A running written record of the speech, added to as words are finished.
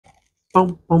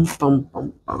Pum, pum, pum,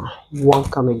 pum.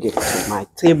 Welcome again to my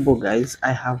table, guys.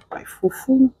 I have my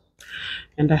fufu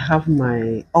and I have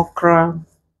my okra,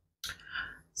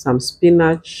 some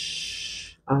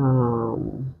spinach,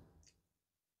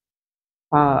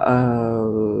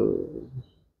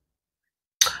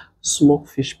 smoked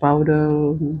fish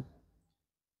powder,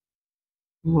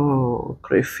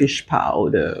 crayfish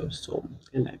powder. So,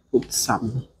 and I put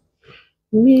some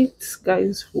meat,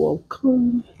 guys.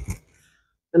 Welcome.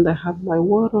 And I have my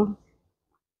water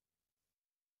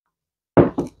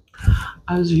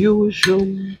as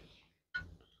usual.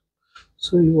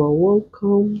 So you are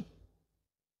welcome.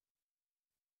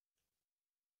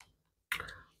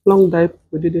 Long time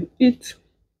we didn't eat.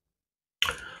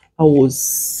 I was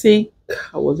sick.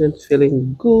 I wasn't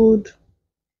feeling good.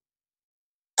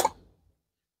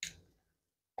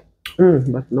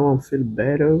 But now I feel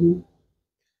better.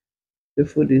 The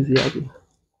food is yummy.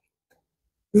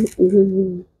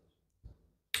 Mm.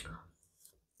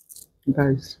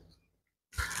 Guys,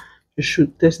 you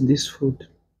should taste this food.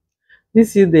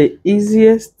 This is the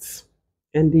easiest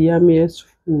and the yummiest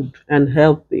food and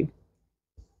healthy.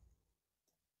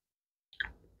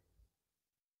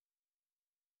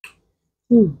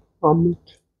 Mm.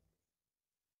 Meat.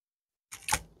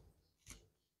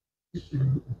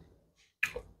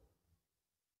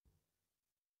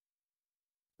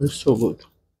 It's so good.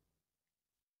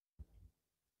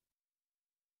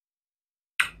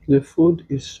 The food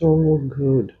is so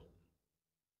good.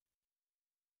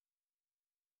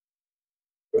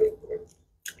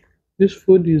 This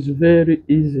food is very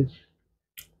easy,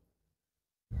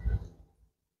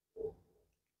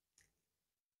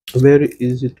 very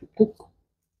easy to cook,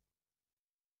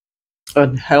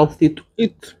 and healthy to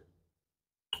eat.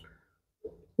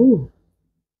 Mm.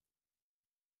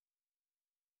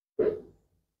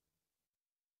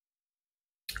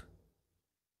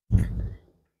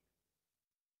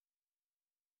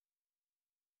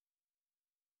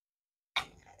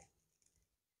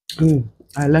 Mm.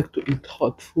 I like to eat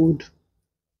hot food.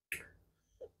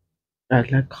 I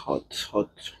like hot.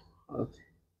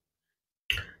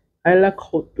 I like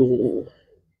hot too.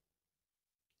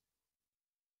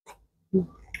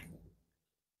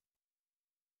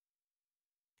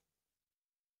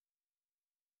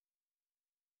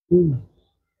 Mm.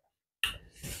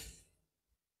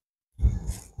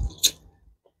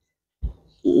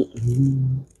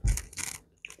 Mm.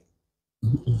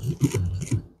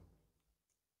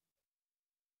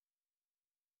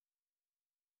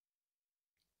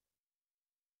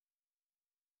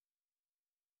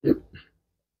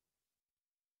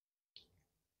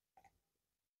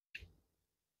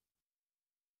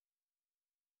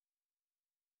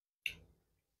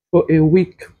 For a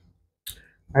week,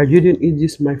 I didn't eat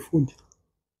this my food.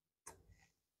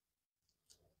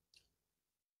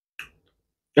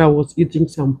 I was eating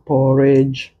some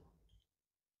porridge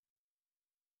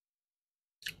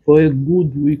for a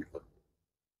good week.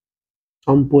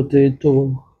 Some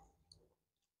potato.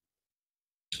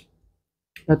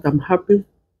 But I'm happy.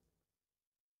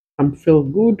 I'm feel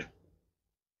good.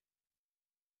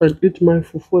 I eat my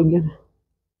fufu again.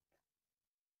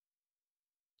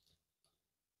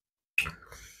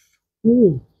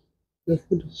 Mm. The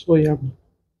food is so yummy.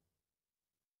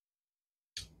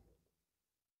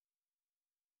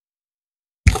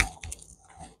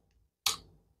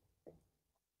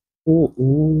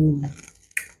 Mm.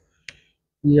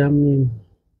 Yummy.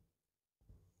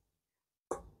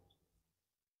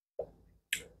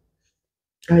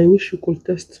 I wish you could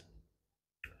taste.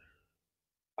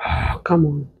 Come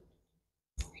on.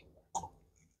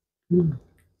 Mm.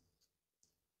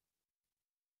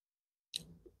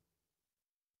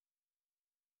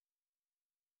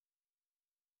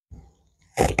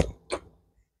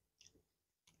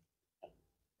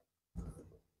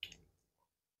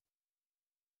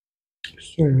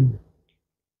 So yummy.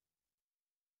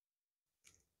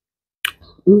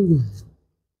 Mm.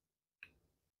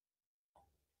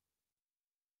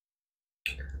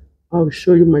 I'll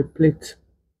show you my plate.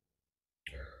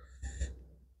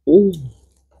 Mm.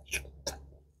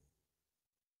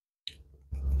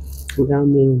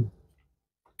 Yummy.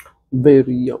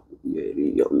 Very yummy.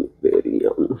 Very yummy. Very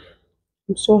yummy.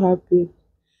 I'm so happy.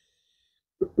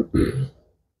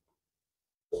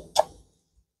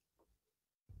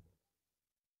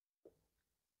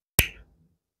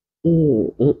 Mm,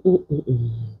 mm, mm, mm,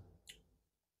 mm.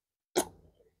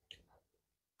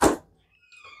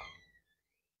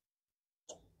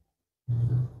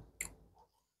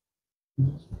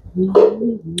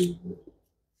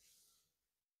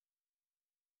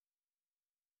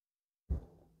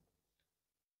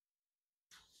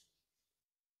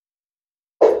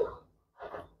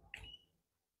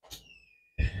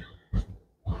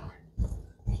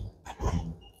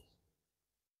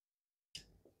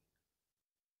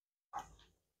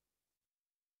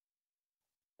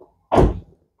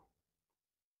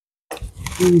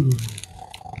 Mm.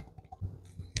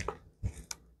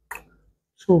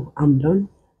 So I'm done.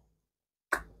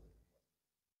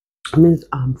 It means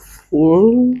I'm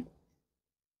full.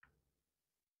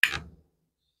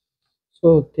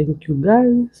 So thank you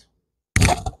guys.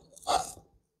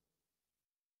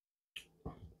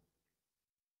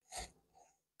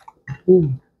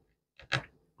 Mm.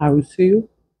 I will see you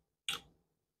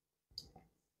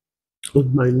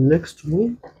on my next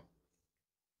one.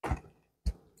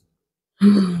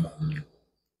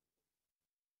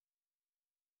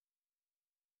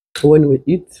 When we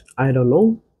eat, I don't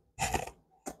know.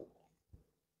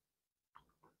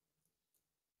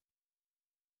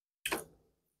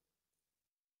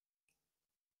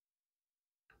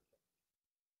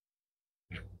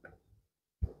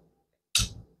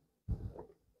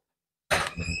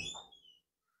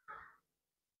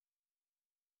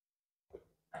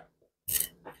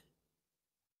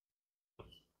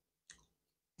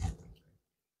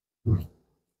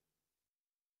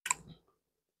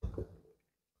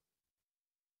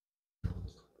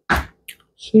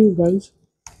 See you guys.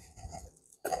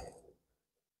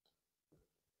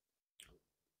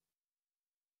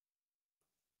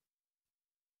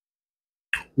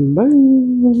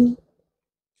 Bye.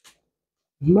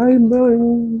 Bye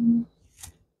bye.